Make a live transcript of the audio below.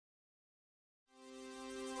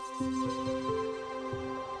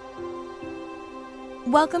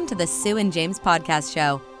Welcome to the Sue and James podcast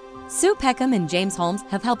show. Sue Peckham and James Holmes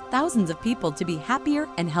have helped thousands of people to be happier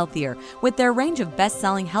and healthier with their range of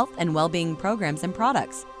best-selling health and well-being programs and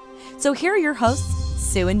products. So here are your hosts,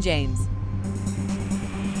 Sue and James.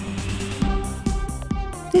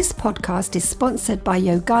 This podcast is sponsored by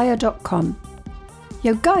Yogaya.com.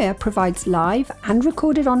 Yogaya provides live and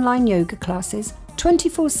recorded online yoga classes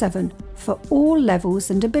 24/7 for all levels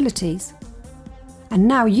and abilities. And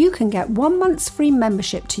now you can get 1 month's free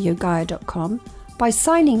membership to Yogaya.com by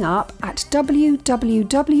signing up at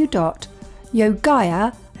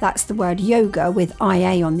www.yogaya, that's the word yoga with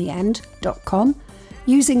IA on the end, .com,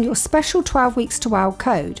 using your special 12 weeks to WOW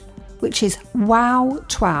code, which is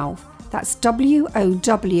WOW12. That's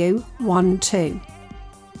WOW12.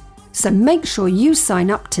 So make sure you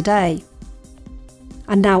sign up today.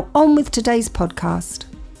 And now on with today's podcast.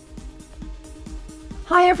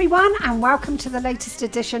 Hi everyone, and welcome to the latest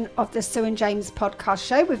edition of the Sue and James podcast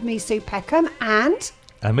show with me, Sue Peckham, and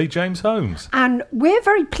me, James Holmes. And we're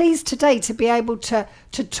very pleased today to be able to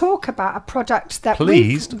talk about a product that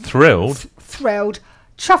thrilled,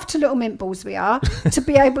 chuffed to little mint balls we are, to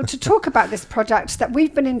be able to talk about this product that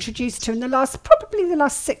we've been introduced to in the last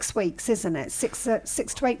 6 weeks, isn't it? 6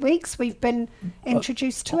 to 8 weeks we've been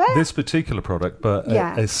introduced to it. This particular product, but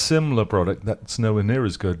a similar product that's nowhere near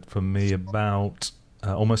as good for me about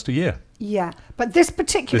almost a year. Yeah, but this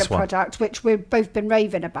particular product, which we've both been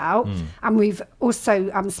raving about, and we've also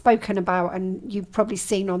spoken about, and you've probably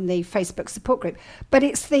seen on the Facebook support group, but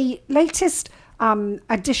it's the latest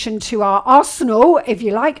addition to our arsenal, if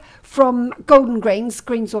you like, from Golden Greens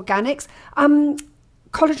Organics,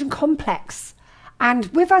 Collagen Complex. And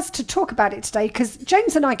with us to talk about it today, because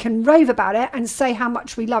James and I can rave about it and say how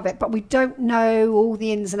much we love it, but we don't know all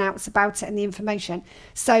the ins and outs about it and the information.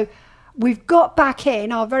 So we've got back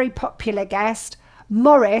in our very popular guest,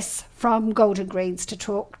 Morris from Golden Greens, to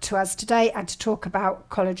talk to us today and to talk about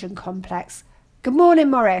Collagen Complex. Good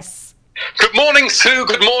morning, Morris. Good morning, Sue.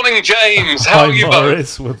 Good morning, James. How are you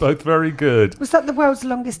Morris. both? We're both very good. Was that the world's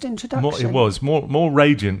longest introduction? It was. More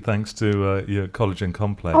radiant thanks to your Collagen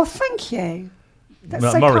Complex. Oh, thank you.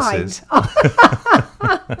 That's so Morris's. kind.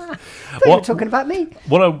 You were talking about me.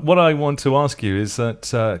 What I want to ask you is that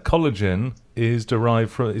collagen is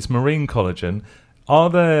derived from, it's marine collagen. Are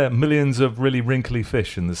there millions of really wrinkly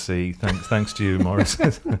fish in the sea? Thanks to you, Morris.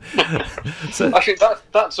 Actually,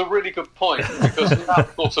 that's a really good point, because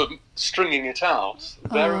without sort of stringing it out,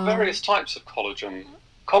 there are various types of collagen.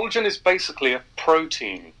 Collagen is basically a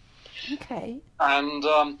protein. Okay. And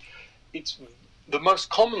it's the most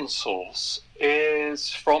common source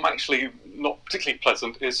is from, actually not particularly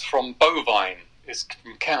pleasant, is from bovine, is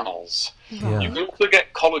from cows. Yeah. You can also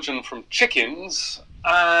get collagen from chickens,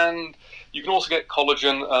 and you can also get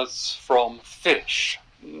collagen as from fish.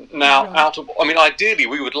 Now, ideally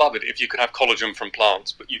we would love it if you could have collagen from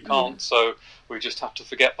plants, but you can't, so we just have to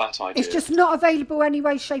forget that idea. It's just not available any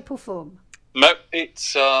way, shape or form? No,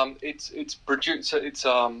 it's produced,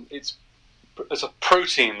 it's a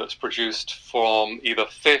protein that's produced from either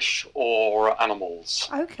fish or animals.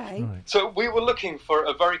 Okay. Right. So we were looking for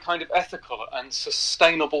a very kind of ethical and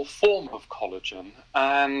sustainable form of collagen,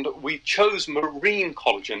 and we chose marine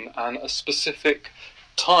collagen and a specific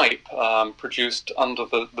type produced under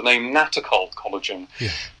the name Natacol collagen,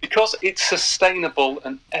 because it's sustainable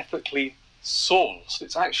and ethically sourced.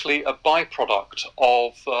 It's actually a byproduct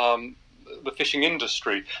of the fishing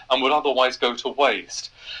industry and would otherwise go to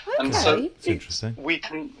waste. Okay. And so it's interesting. We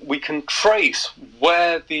can trace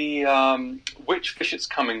where the which fish it's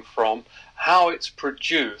coming from, how it's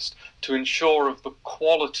produced, to ensure of the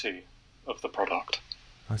quality of the product.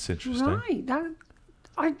 That's interesting. Right.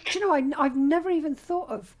 I've never even thought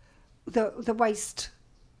of the waste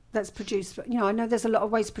that's produced. I know there's a lot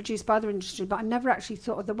of waste produced by other industry, but I never actually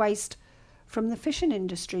thought of the waste from the fishing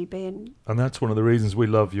industry being... And that's one of the reasons we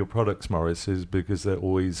love your products, Morris, is because they're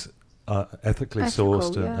always ethically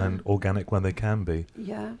sourced and organic when they can be.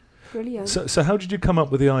 Yeah, brilliant. So how did you come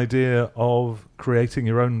up with the idea of creating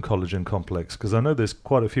your own collagen complex? Because I know there's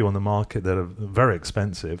quite a few on the market that are very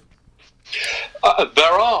expensive.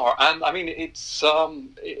 There are, and I mean it's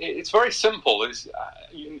very simple. It's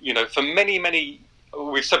for many.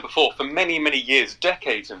 We've said before, for many years,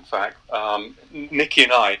 decades in fact, Nikki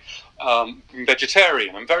and I,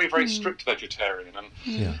 vegetarian, and very strict vegetarian,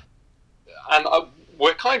 and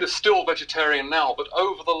we're kind of still vegetarian now. But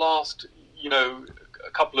over the last, a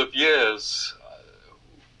couple of years,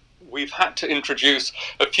 we've had to introduce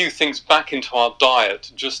a few things back into our diet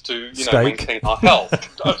just to, maintain our health.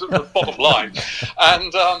 That's the bottom line,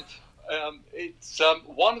 and it's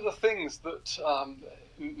one of the things that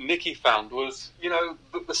Nikki found was,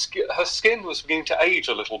 her skin was beginning to age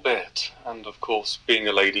a little bit. And, of course, being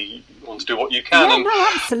a lady, you want to do what you can. Yeah, and no,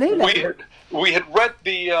 absolutely. We had read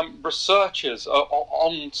the researches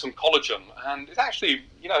on some collagen, and it's actually,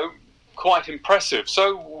 quite impressive.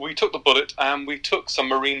 So we took the bullet and we took some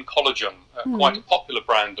marine collagen, quite a popular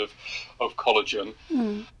brand of collagen.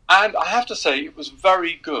 And I have to say, it was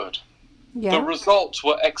very good. Yeah. The results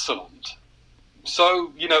were excellent.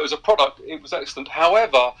 So, as a product, it was excellent.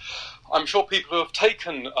 However, I'm sure people who have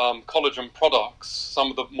taken collagen products, some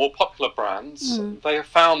of the more popular brands, they have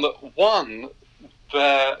found that, one,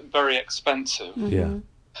 they're very expensive. Yeah.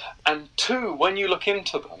 And two, when you look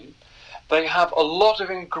into them, they have a lot of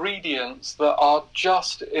ingredients that are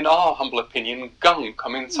just, in our humble opinion, gunk. I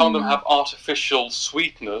mean, some of them have artificial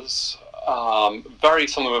sweeteners. Some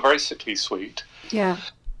of them are very sickly sweet. Yeah.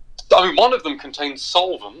 I mean, one of them contains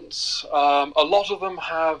solvents. A lot of them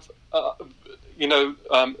have,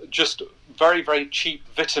 just very, very cheap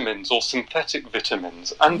vitamins or synthetic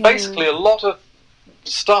vitamins. And basically a lot of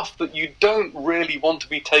stuff that you don't really want to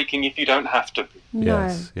be taking if you don't have to be. No.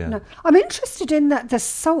 I'm interested in that.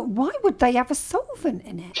 Why would they have a solvent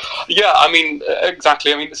in it? Yeah, I mean,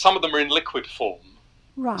 exactly. I mean, some of them are in liquid form.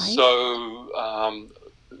 Right. So...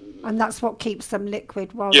 and that's what keeps them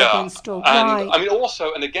liquid while they're being stored. And, right. I mean,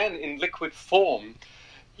 also, and again, in liquid form,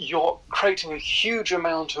 you're creating a huge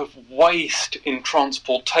amount of waste in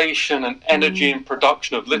transportation and energy in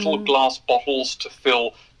production of little glass bottles to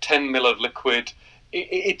fill 10 ml of liquid.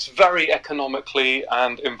 It's very economically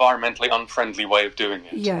and environmentally unfriendly way of doing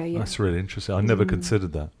it. Yeah. That's really interesting. I never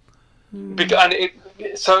considered that.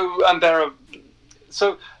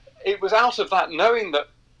 So it was out of that, knowing that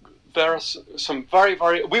there are some very,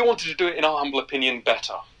 very... We wanted to do it, in our humble opinion,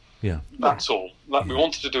 better. Yeah. That's all. We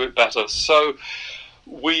wanted to do it better. So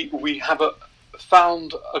we have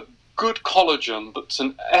found a good collagen that's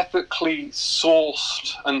an ethically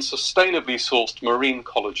sourced and sustainably sourced marine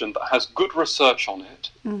collagen that has good research on it.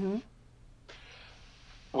 Mm-hmm.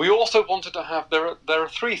 We also wanted to have... There are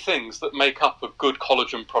three things that make up a good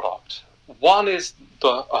collagen product. One is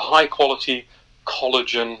a high-quality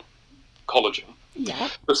collagen. Yeah.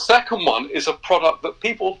 The second one is a product that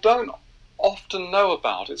people don't often know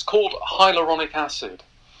about. It's called hyaluronic acid.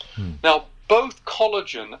 Now, both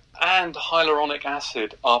collagen and hyaluronic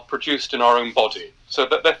acid are produced in our own body. So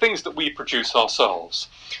they're things that we produce ourselves.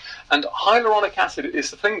 And hyaluronic acid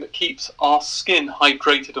is the thing that keeps our skin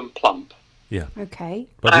hydrated and plump. Yeah. Okay.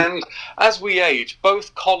 And as we age,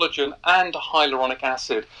 both collagen and hyaluronic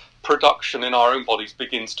acid production in our own bodies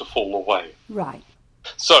begins to fall away. Right.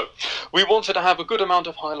 So, we wanted to have a good amount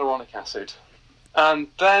of hyaluronic acid. And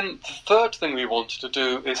then the third thing we wanted to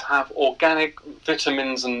do is have organic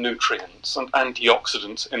vitamins and nutrients and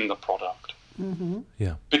antioxidants in the product. Mm-hmm.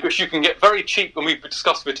 Yeah. Because you can get very cheap, and we've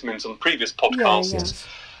discussed vitamins on previous podcasts. Yes.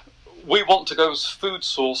 We want to go as food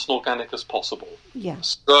source and organic as possible.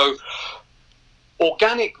 Yes. So,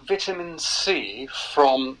 organic vitamin C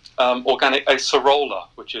from organic acerola,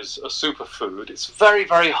 which is a superfood. It's very,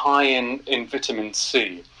 very high in vitamin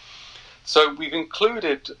C. So we've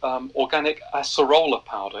included organic acerola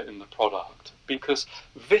powder in the product because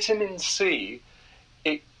vitamin C,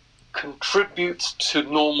 it contributes to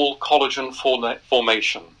normal collagen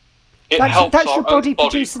formation. It helps that's our your body own body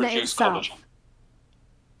producing produce it itself. collagen.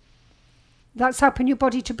 That's helping your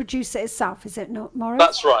body to produce it itself, is it not, Maurice?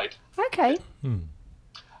 That's right. Okay.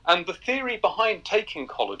 And the theory behind taking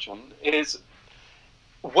collagen is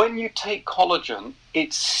when you take collagen,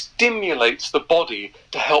 it stimulates the body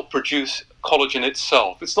to help produce collagen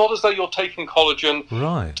itself. It's not as though you're taking collagen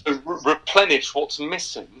to replenish what's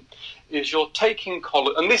missing. Is you're taking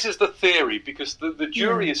collagen, and this is the theory, because the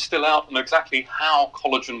jury is still out on exactly how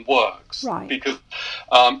collagen works. Right. Because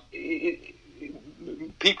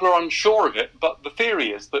people are unsure of it, but the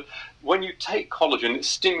theory is that when you take collagen, it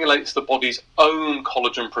stimulates the body's own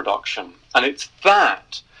collagen production. And it's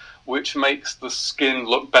that which makes the skin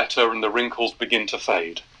look better and the wrinkles begin to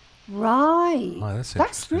fade. Right. Oh,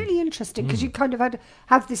 that's really interesting, because you kind of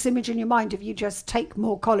have this image in your mind of you just take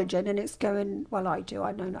more collagen and it's going, well, I do,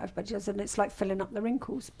 I know not everybody does, and it's like filling up the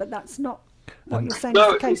wrinkles, but that's not what you're saying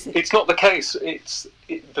is the case. It's not the case.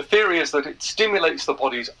 The theory is that it stimulates the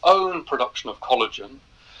body's own production of collagen.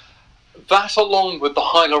 That, along with the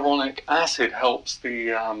hyaluronic acid, helps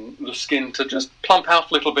the skin to just plump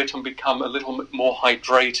out a little bit and become a little bit more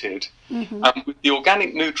hydrated. Mm-hmm. And with the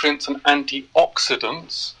organic nutrients and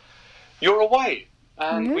antioxidants, you're away.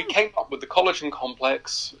 And we came up with the collagen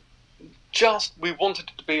complex. We wanted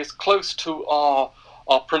it to be as close to our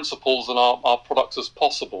principles and our products as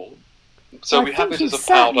possible. So we have it as a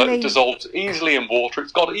powder. It dissolves easily in water.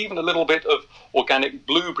 It's got even a little bit of organic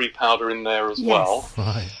blueberry powder in there as well.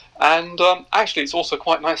 Right. And actually, it's also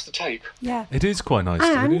quite nice to take. Yeah. It is quite nice.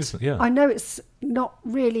 And it is, yeah. I know it's not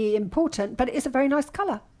really important, but it is a very nice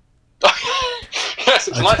colour. Yes,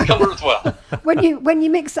 it's a nice colour as well. When you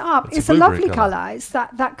mix it up, it's a lovely colour. It's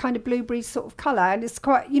that kind of blueberry sort of colour, and it's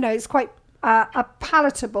quite a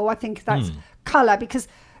palatable. I think that's colour, because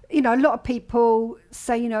a lot of people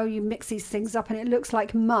say you mix these things up and it looks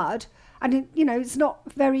like mud, and it's not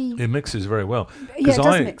very. It mixes very well. Yeah, it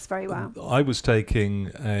does mix very well. I was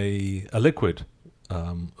taking a liquid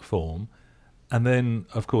form, and then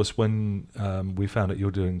of course when we found out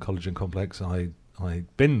you're doing Collagen Complex, I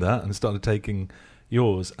binned that and started taking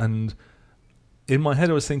yours, and in my head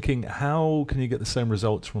I was thinking, how can you get the same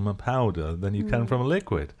results from a powder than you can from a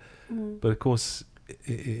liquid? But of course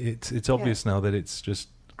it's obvious now that it's just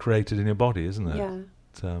created in your body, isn't it?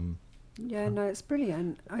 Yeah. No, it's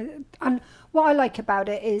brilliant. And what I like about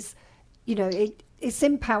it is it's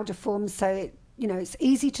in powder form, so it's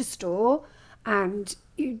easy to store, and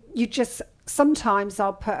you just sometimes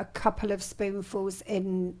I'll put a couple of spoonfuls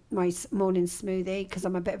in my morning smoothie, because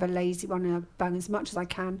I'm a bit of a lazy one and I bang as much as I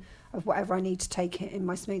can of whatever I need to take it in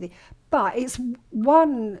my smoothie. But it's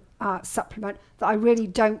one supplement that I really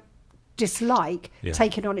don't dislike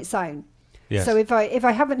taking on its own. Yes. So if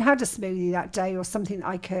I haven't had a smoothie that day or something that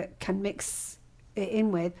I can mix it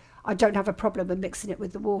in with, I don't have a problem with mixing it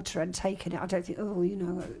with the water and taking it. I don't think,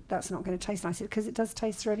 that's not going to taste nice, because it does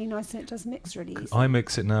taste really nice and it does mix really easily. I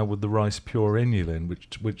mix it now with the Rice Pure Inulin,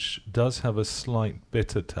 which does have a slight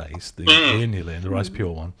bitter taste, the Inulin, the Rice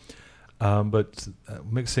Pure one. But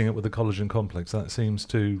mixing it with the Collagen Complex, that seems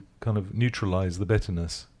to kind of neutralise the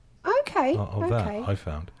bitterness of that, I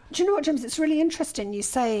found. Do you know what, James? It's really interesting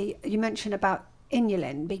you mention about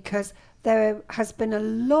inulin, because there has been a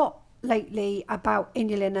lot lately about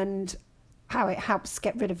inulin and how it helps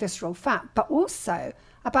get rid of visceral fat, but also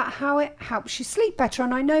about how it helps you sleep better.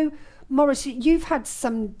 And I know, Maurice, you've had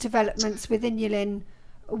some developments with inulin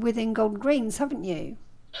within Golden Greens, haven't you?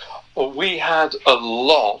 Well, we had a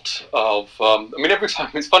lot of, every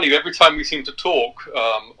time we seem to talk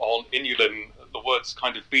on inulin, the words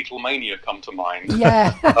kind of Beatlemania come to mind.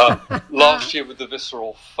 Yeah. Last year with the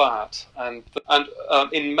visceral fat, and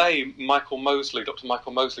in May, Dr. Michael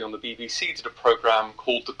Mosley on the BBC did a programme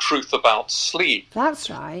called The Truth About Sleep. That's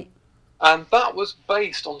right. And that was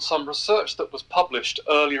based on some research that was published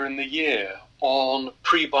earlier in the year on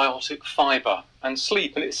prebiotic fibre and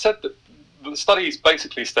sleep. And it said that the studies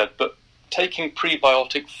basically said that taking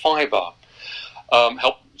prebiotic fibre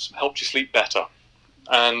helped you sleep better.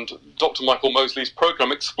 And Dr. Michael Mosley's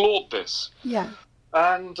programme explored this. Yeah.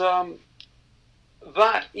 And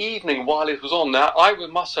that evening, while it was on, now I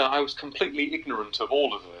must say I was completely ignorant of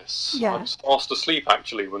all of this. Yeah. I was fast asleep,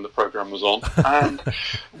 actually, when the programme was on. And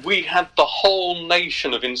we had the whole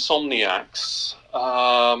nation of insomniacs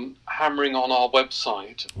hammering on our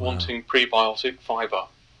website, wanting prebiotic fibre.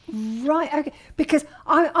 Right, okay. Because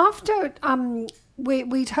after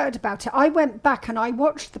we'd heard about it, I went back and I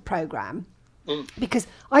watched the programme. Because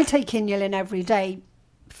I take inulin every day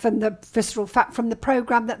from the visceral fat, from the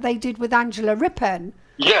programme that they did with Angela Rippon.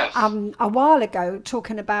 Yes. A while ago,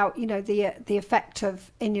 talking about the effect of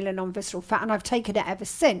inulin on visceral fat, and I've taken it ever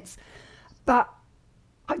since. But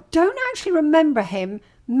I don't actually remember him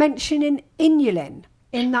mentioning inulin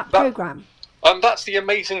in that programme. That's the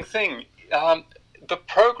amazing thing. The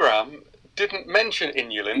programme didn't mention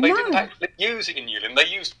inulin. They didn't actually use inulin. They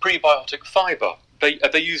used prebiotic fibre. They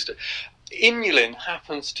used. Inulin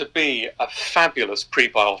happens to be a fabulous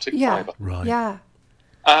prebiotic fibre. Right. Yeah.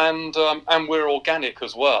 And we're organic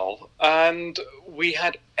as well. And we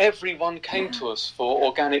had everyone came to us for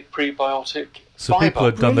organic prebiotic so fibre. People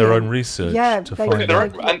had done their own research to find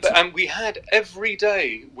out. And we had every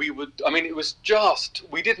day, it was just,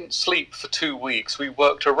 we didn't sleep for 2 weeks. We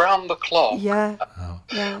worked around the clock. Yeah.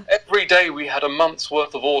 Wow. Every day we had a month's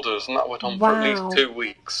worth of orders, and that went on for at least 2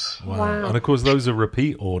 weeks. Wow. And of course, those are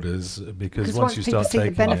repeat orders, because once you start taking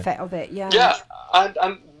the benefit of it, Yeah,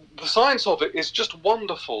 and the science of it is just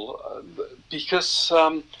wonderful, because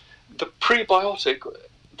the prebiotic,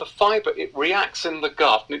 the fibre, it reacts in the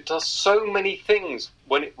gut, and it does so many things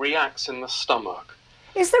when it reacts in the stomach.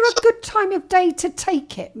 Is there a good time of day to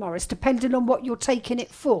take it, Maurice, depending on what you're taking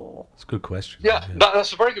it for? That's a good question. Yeah.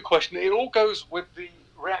 That's a very good question. It all goes with the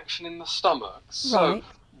reaction in the stomach. So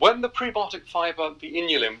when the prebiotic fibre, the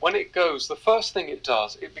inulin, when it goes, the first thing it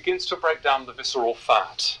does, it begins to break down the visceral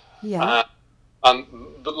fat. Yeah. And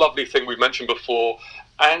the lovely thing we mentioned before,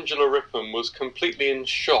 Angela Rippon was completely in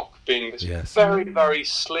shock, being this very, very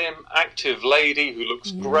slim, active lady who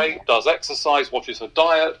looks great, does exercise, watches her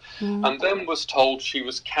diet, and then was told she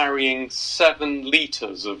was carrying 7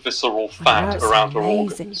 litres of visceral fat around her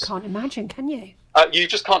organs. You can't imagine, can you? You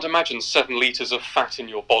just can't imagine 7 litres of fat in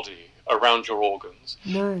your body around your organs.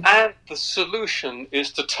 No. And the solution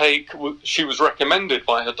is to take, she was recommended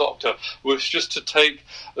by her doctor, was just to take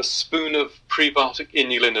a spoon of prebiotic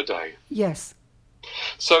inulin a day. Yes.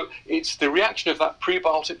 So it's the reaction of that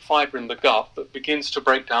prebiotic fibre in the gut that begins to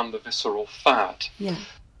break down the visceral fat. Yeah.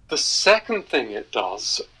 The second thing it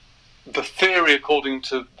does, the theory according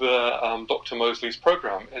to the Dr. Mosley's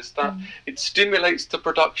program, is that it stimulates the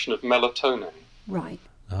production of melatonin. Right.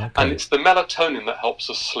 Okay. And it's the melatonin that helps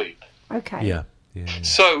us sleep. Okay. Yeah.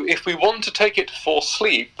 So if we want to take it for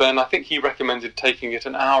sleep, then I think he recommended taking it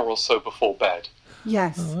an hour or so before bed.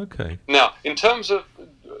 Yes. Oh, okay. Now, in terms of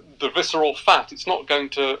the visceral fat, it's not going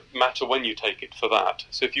to matter when you take it for that.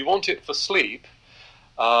 So if you want it for sleep,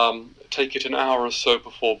 take it an hour or so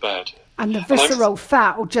before bed. And the visceral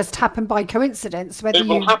fat will just happen by coincidence. It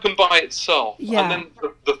will happen by itself. Yeah. And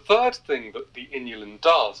then the third thing that the inulin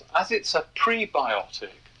does, as it's a prebiotic,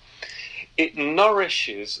 it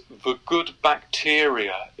nourishes the good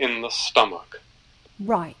bacteria in the stomach.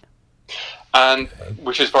 Right. And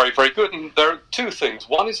which is very, very good. And there are 2 things.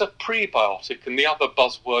 One is a prebiotic and the other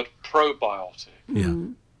buzzword probiotic. Yeah.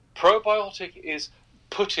 Probiotic is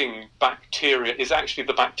putting bacteria, is actually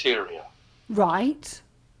the bacteria. Right.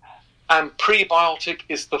 And prebiotic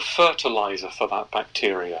is the fertilizer for that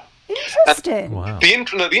bacteria. Interesting. Wow. The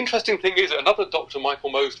interesting thing is, another Dr. Michael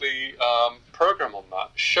Mosley program on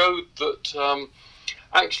that showed that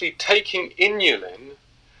actually taking inulin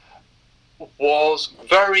was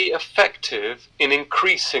very effective in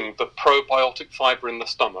increasing the probiotic fibre in the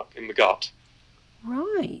stomach, in the gut.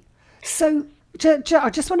 Right. So I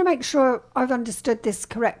just want to make sure I've understood this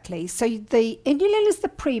correctly. So the inulin is the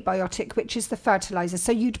prebiotic, which is the fertilizer.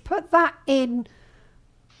 So you'd put that in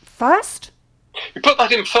first? You put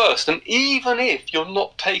that in first, and even if you're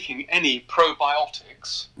not taking any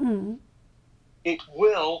probiotics, it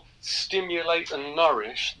will stimulate and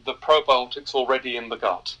nourish the probiotics already in the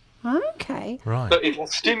gut. Okay. Right. So it will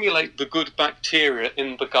stimulate the good bacteria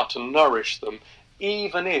in the gut and nourish them,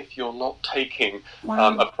 even if you're not taking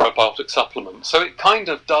a probiotic supplement. So it kind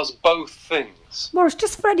of does both things. Maurice,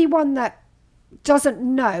 just for anyone that doesn't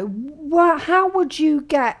know, how would you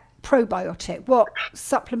get probiotic? What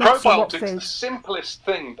supplements or what Probiotics, foods?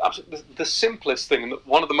 the simplest thing, and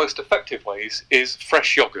one of the most effective ways, is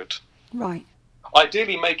fresh yogurt. Right.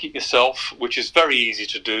 Ideally, make it yourself, which is very easy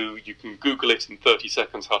to do. You can Google it in 30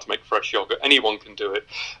 seconds how to make fresh yogurt. Anyone can do it.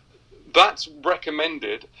 That's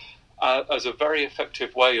recommended as a very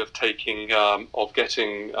effective way of getting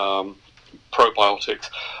probiotics.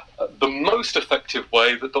 The most effective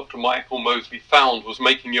way that Dr. Michael Mosley found was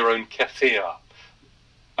making your own kefir.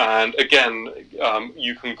 And again,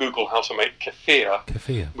 you can Google how to make kefir,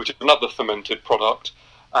 which is another fermented product.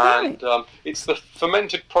 And it's the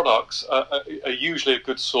fermented products are usually a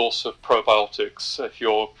good source of probiotics. If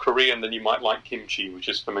you're Korean, then you might like kimchi, which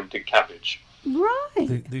is fermented cabbage.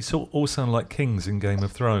 Right. These all sound like kings in Game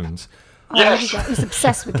of Thrones. Yes. He's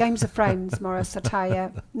obsessed with Games of Thrones, Maurice, I tell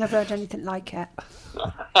you. Never heard anything like it.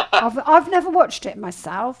 I've never watched it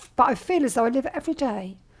myself, but I feel as though I live it every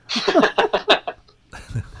day.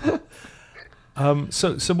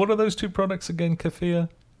 So what are those 2 products again, kefir?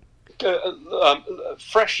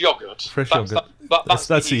 Fresh yogurt. Yogurt. That's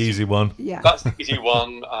the easy one. Yeah. That's the easy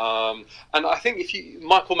one. And I think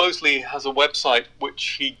Michael Mosley has a website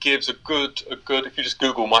which he gives a good. If you just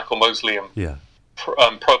Google Michael Mosley and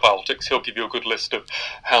probiotics, he'll give you a good list of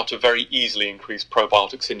how to very easily increase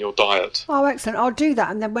probiotics in your diet. Oh, excellent. I'll do that.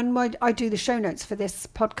 And then when I do the show notes for this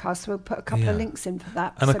podcast, we'll put a couple of links in for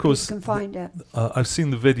that, and so of course, people can find it. I've seen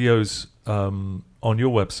the videos on your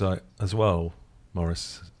website as well,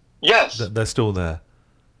 Maurice. Yes. They're still there.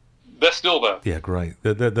 They're still there. Yeah, great.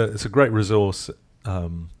 It's a great resource.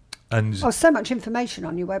 And so much information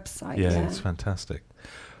on your website. Yeah, it's fantastic.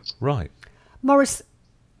 Right. Maurice,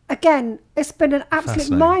 again, it's been an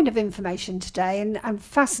absolute mine of information today and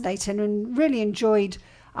fascinating, and really enjoyed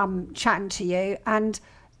chatting to you and,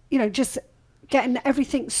 just getting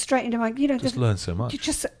everything straight into my, just learn so much.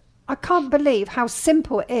 I can't believe how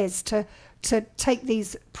simple it is to take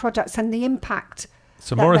these products and the impact.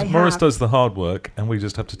 So Maurice does the hard work, and we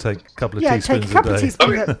just have to take a couple of teaspoons a day. Yeah, take a couple of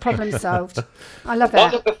teaspoons, problem solved. I love it.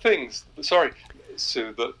 One of the things,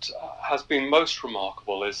 Sue, that has been most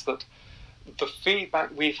remarkable is that the feedback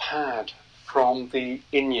we've had from the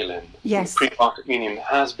inulin, prebiotic inulin,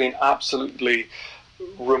 has been absolutely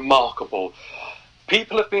remarkable.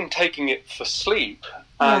 people have been taking it for sleep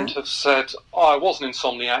and have said, I was an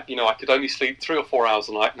insomniac, I could only sleep 3 or 4 hours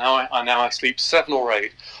a night. Now I sleep 7 or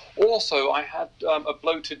 8. Also, I had a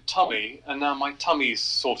bloated tummy, and now my tummy's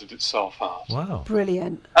sorted itself out. Wow.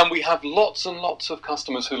 Brilliant. And we have lots and lots of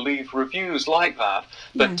customers who leave reviews like that.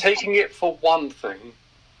 They're taking it for one thing.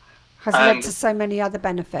 Has led to so many other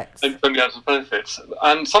benefits.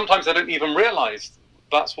 And sometimes they don't even realise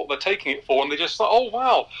that's what they're taking it for, and they just thought, oh,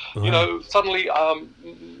 wow, suddenly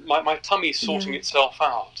my tummy's sorting itself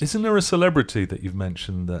out. Isn't there a celebrity that you've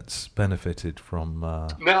mentioned that's benefited from...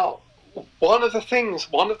 Now, one of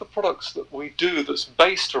the products that we do that's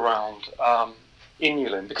based around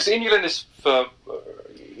inulin, because inulin is for,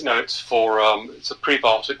 it's a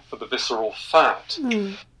prebiotic for the visceral fat.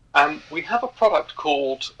 And we have a product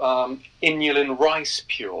called Inulin Rice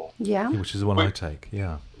Pure. Yeah. Which is the one I take,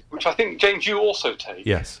 Which I think, James, you also take.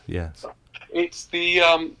 Yes. It's the...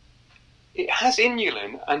 it has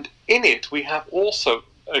inulin, and in it we have also,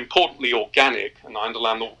 importantly, organic, and I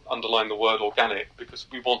underline the word organic because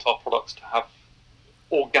we want our products to have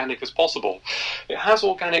organic as possible. It has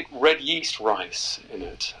organic red yeast rice in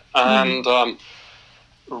it. And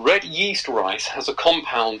red yeast rice has a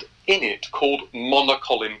compound in it called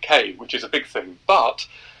monocolin K, which is a big thing. But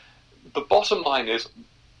the bottom line is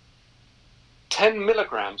 10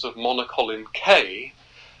 milligrams of monocolin K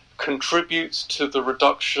contributes to the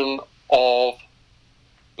reduction of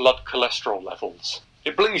blood cholesterol levels.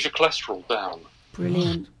 It brings your cholesterol down.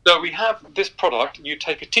 Brilliant. So we have this product. You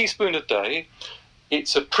take a teaspoon a day.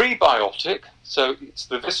 It's a prebiotic, so it's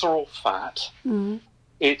the visceral fat.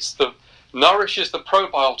 It's nourishes the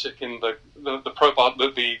probiotic in the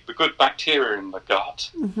good bacteria in the gut.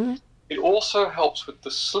 It also helps with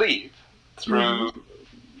the sleep through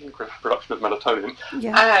production of melatonin,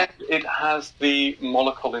 and it has the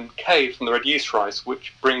monocolin K from the red yeast rice,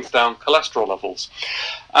 which brings down cholesterol levels.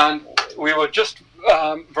 And we were just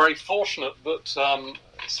very fortunate that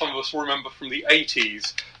some of us remember from the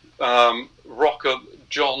 80s rocker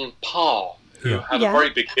John Parr, who had a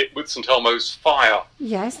very big hit with St Elmo's Fire.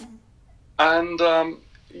 Yes. And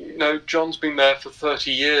John's been there for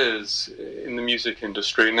 30 years in the music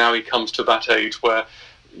industry, and now he comes to that age where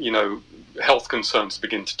health concerns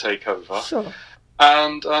begin to take over. Sure.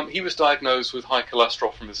 And he was diagnosed with high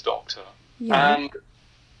cholesterol from his doctor. Yeah. And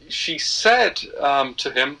she said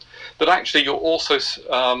to him that actually you're also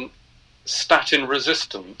statin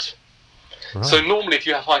resistant. Right. So normally if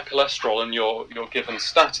you have high cholesterol and you're given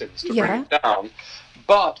statins to bring it down,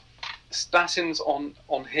 but statins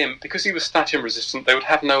on him, because he was statin resistant, they would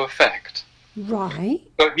have no effect. Right.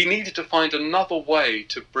 So he needed to find another way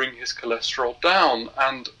to bring his cholesterol down,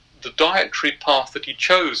 and the dietary path that he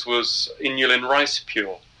chose was Inulin Rice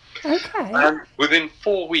Pure. Okay. And within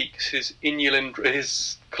 4 weeks, his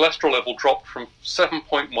cholesterol level dropped from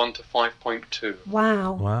 7.1 to 5.2.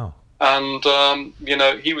 Wow. And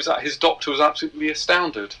his doctor was absolutely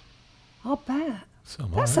astounded. I'll bet.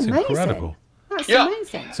 That's amazing. Incredible. That's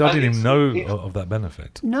amazing. So I didn't even know of that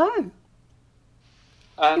benefit. No.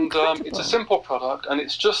 And it's a simple product, and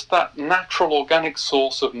it's just that natural organic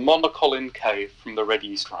source of monocolin K from the red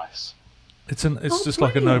yeast rice. It's just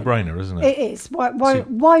like a no-brainer, isn't it? It is.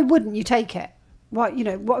 Why wouldn't you take it? What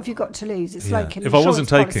have you got to lose? It's like an if I wasn't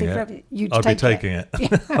taking it, I'd be taking it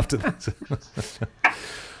after this.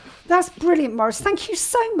 That's brilliant, Maurice. Thank you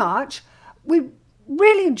so much. We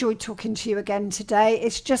really enjoyed talking to you again today.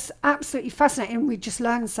 It's just absolutely fascinating. We just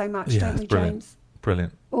learned so much, don't we, James?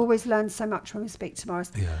 Brilliant. Always learn so much when we speak to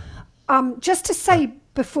Maurice. Yeah. Just to say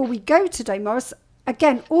before we go today, Maurice,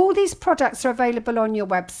 again, all these products are available on your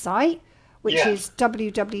website, which is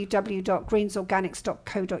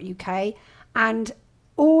www.greensorganics.co.uk, and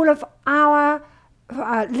all of our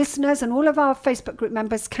listeners and all of our Facebook group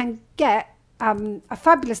members can get a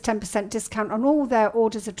fabulous 10% discount on all their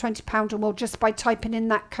orders of £20 or more just by typing in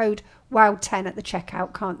that code WOW10 at the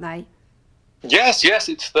checkout, can't they? Yes,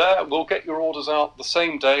 it's there. We'll get your orders out the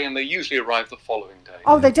same day, and they usually arrive the following day.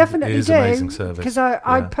 Oh, they definitely do. Amazing service. Because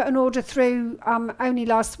I put an order through only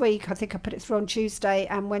last week. I think I put it through on Tuesday,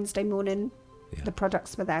 and Wednesday morning the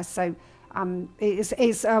products were there. So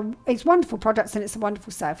it's wonderful products, and it's a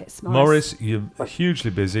wonderful service. Maurice, you're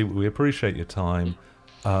hugely busy. We appreciate your time.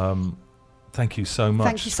 Thank you so much.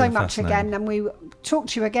 Thank you so much again, and we talk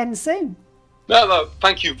to you again soon. No,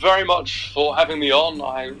 thank you very much for having me on.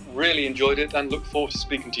 I really enjoyed it and look forward to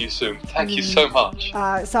speaking to you soon. Thank you so much.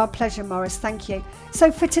 It's our pleasure, Maurice. Thank you.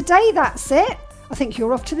 So for today, that's it. I think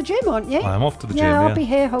you're off to the gym, aren't you? I'm off to the gym, I'll be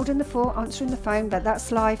here holding the fort, answering the phone, but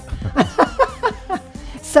that's life.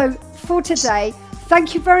 So for today,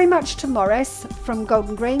 thank you very much to Maurice from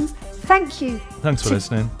Golden Greens. Thank you. Thanks for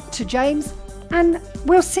listening. To James. And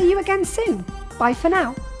we'll see you again soon. Bye for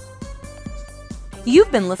now.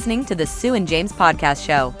 You've been listening to the Sue and James Podcast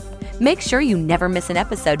Show. Make sure you never miss an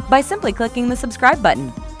episode by simply clicking the subscribe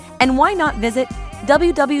button. And why not visit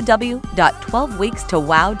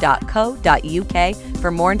www.12weekstowow.co.uk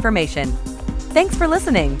for more information. Thanks for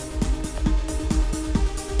listening.